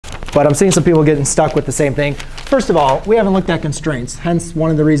But I'm seeing some people getting stuck with the same thing. First of all, we haven't looked at constraints, hence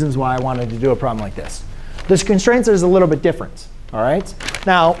one of the reasons why I wanted to do a problem like this. The constraints is a little bit different. All right?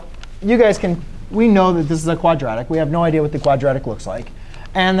 Now, you guys can, we know that this is a quadratic. We have no idea what the quadratic looks like.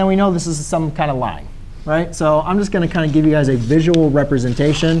 And then we know this is some kind of line. Right? So I'm just going to kind of give you guys a visual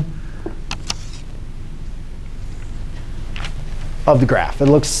representation of the graph. It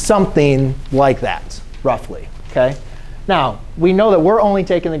looks something like that, roughly. OK? Now, we know that we're only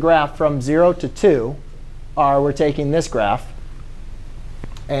taking the graph from 0 to 2. Or we're taking this graph.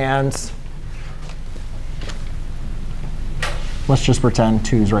 And let's just pretend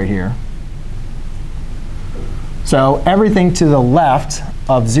 2 is right here. So everything to the left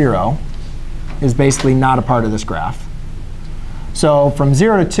of 0 is basically not a part of this graph. So from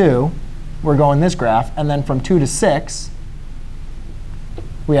 0 to 2, we're going this graph. And then from 2 to 6,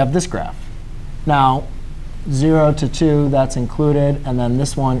 we have this graph. Now, 0 to 2, that's included. And then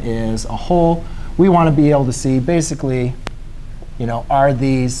this one is a whole. We want to be able to see, basically, are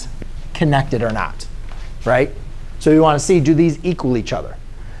these connected or not? Right? So we want to see, do these equal each other?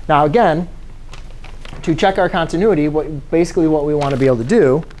 Now, again, to check our continuity, basically what we want to be able to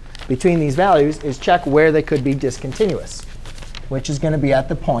do between these values is check where they could be discontinuous, which is going to be at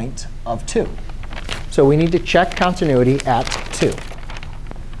the point of 2. So we need to check continuity at 2.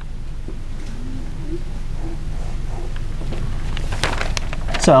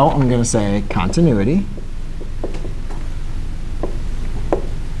 So I'm going to say continuity.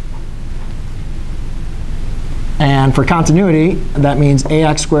 And for continuity, that means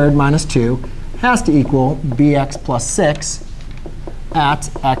ax squared minus 2 has to equal bx plus 6 at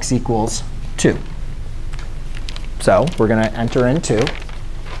x equals 2. So we're going to enter in 2.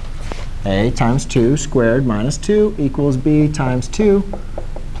 A times 2 squared minus 2 equals b times 2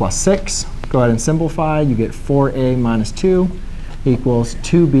 plus 6. Go ahead and simplify. You get 4a minus 2 equals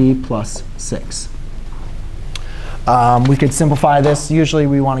 2b plus 6. We could simplify this. Usually,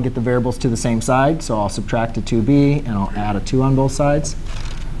 we want to get the variables to the same side. So I'll subtract a 2b, and I'll add a 2 on both sides.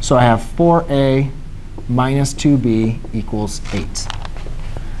 So I have 4a minus 2b equals 8.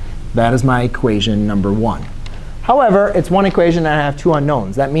 That is my equation number 1. However, it's one equation and I have 2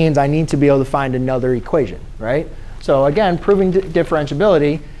 unknowns. That means I need to be able to find another equation. Right? So again, proving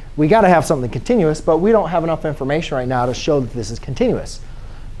differentiability, we got to have something continuous. But we don't have enough information right now to show that this is continuous.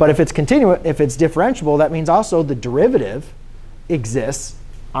 But if it's differentiable, that means also the derivative exists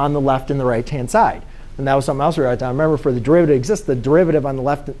on the left and the right-hand side. And that was something else we wrote down. Remember, for the derivative to exist, the derivative on the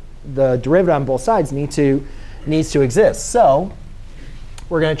left, the derivative on both sides needs to exist. So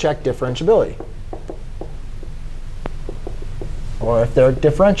we're going to check differentiability, or if they're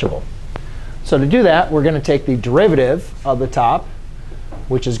differentiable. So to do that, we're going to take the derivative of the top,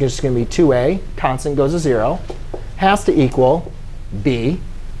 which is just going to be 2a, constant goes to 0, has to equal b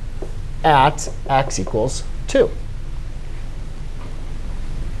at x equals 2.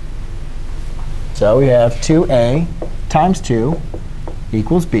 So we have 2a times 2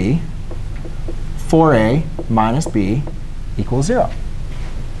 equals b. 4a minus b equals 0.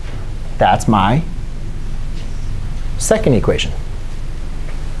 That's my second equation.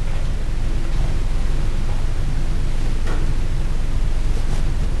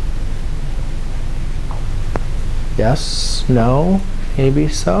 Yes? No? Maybe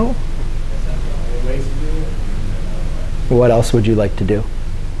so? What else would you like to do?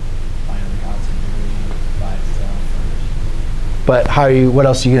 But what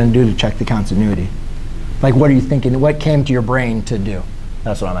else are you going to do to check the continuity? Like, what are you thinking? What came to your brain to do?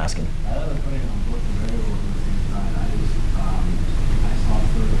 That's what I'm asking. Rather than putting on both the variables on the same side, I solved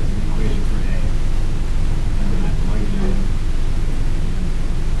for an equation for a, and then I plugged in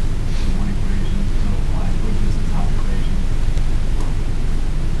one equation. So I put this in top equation.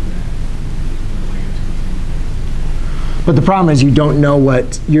 But the problem is you don't know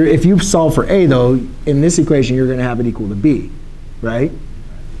what if you solve for a, though, in this equation, you're going to have it equal to b, right?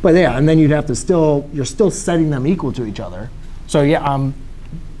 But yeah, and then you'd have to you're still setting them equal to each other. So yeah,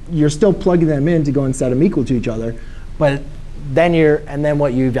 you're still plugging them in to go and set them equal to each other. But then and then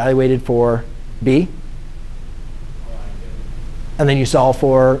what, you evaluated for b? And then you solve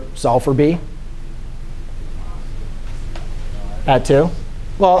for b at 2?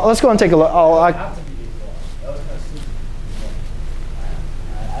 Well, let's go and take a look.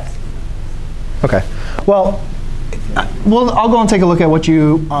 OK. Well, I'll go and take a look at what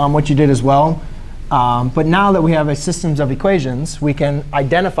you did as well. But now that we have a systems of equations, we can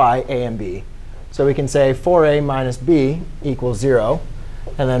identify a and b. So we can say 4a minus b equals 0,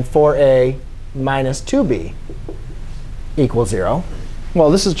 and then 4a minus 2b equals 0. Well,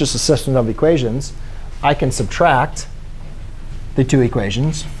 this is just a system of equations. I can subtract the two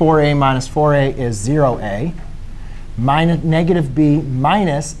equations. 4a minus 4a is 0a. Minus negative b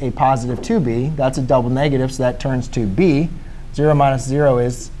minus a positive 2b. That's a double negative, so that turns to b. 0 minus 0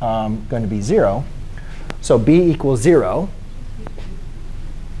 is going to be 0. So b equals 0.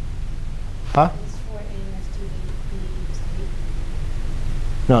 Huh?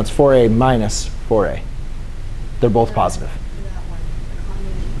 No, it's 4a minus 4a. They're both positive.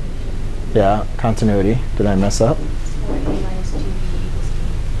 Yeah, continuity. Did I mess up?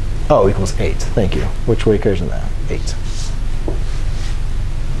 Oh, equals 8. Thank you. Which equation is that? 8.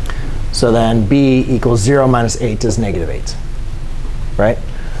 So then b equals 0 minus 8 is negative 8. Right?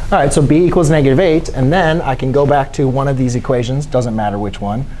 All right, so b equals negative 8. And then I can go back to one of these equations. Doesn't matter which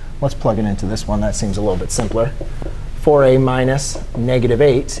one. Let's plug it into this one. That seems a little bit simpler. 4a minus negative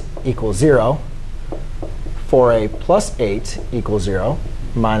 8 equals 0. 4a plus 8 equals 0.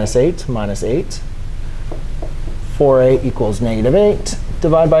 Minus 8 minus 8. 4a equals negative 8.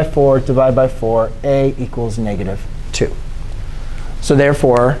 Divide by 4, divide by 4. A equals negative 2. So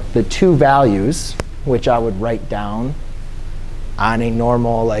therefore, the two values, which I would write down on a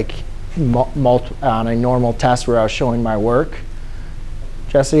normal on a normal test where I was showing my work,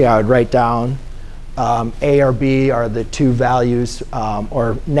 Jesse, I would write down a or b are the two values,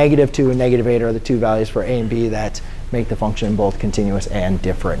 or negative 2 and negative 8 are the two values for a and b that make the function both continuous and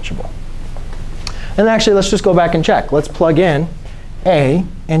differentiable. And actually, let's just go back and check. Let's plug in a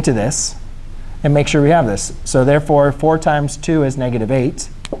into this and make sure we have this. So therefore, 4 times 2 is negative 8.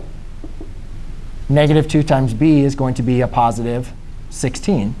 Negative 2 times b is going to be a positive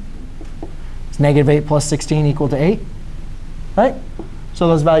 16. Is negative 8 plus 16 equal to 8? Right? So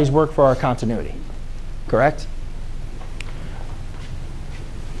those values work for our continuity. Correct?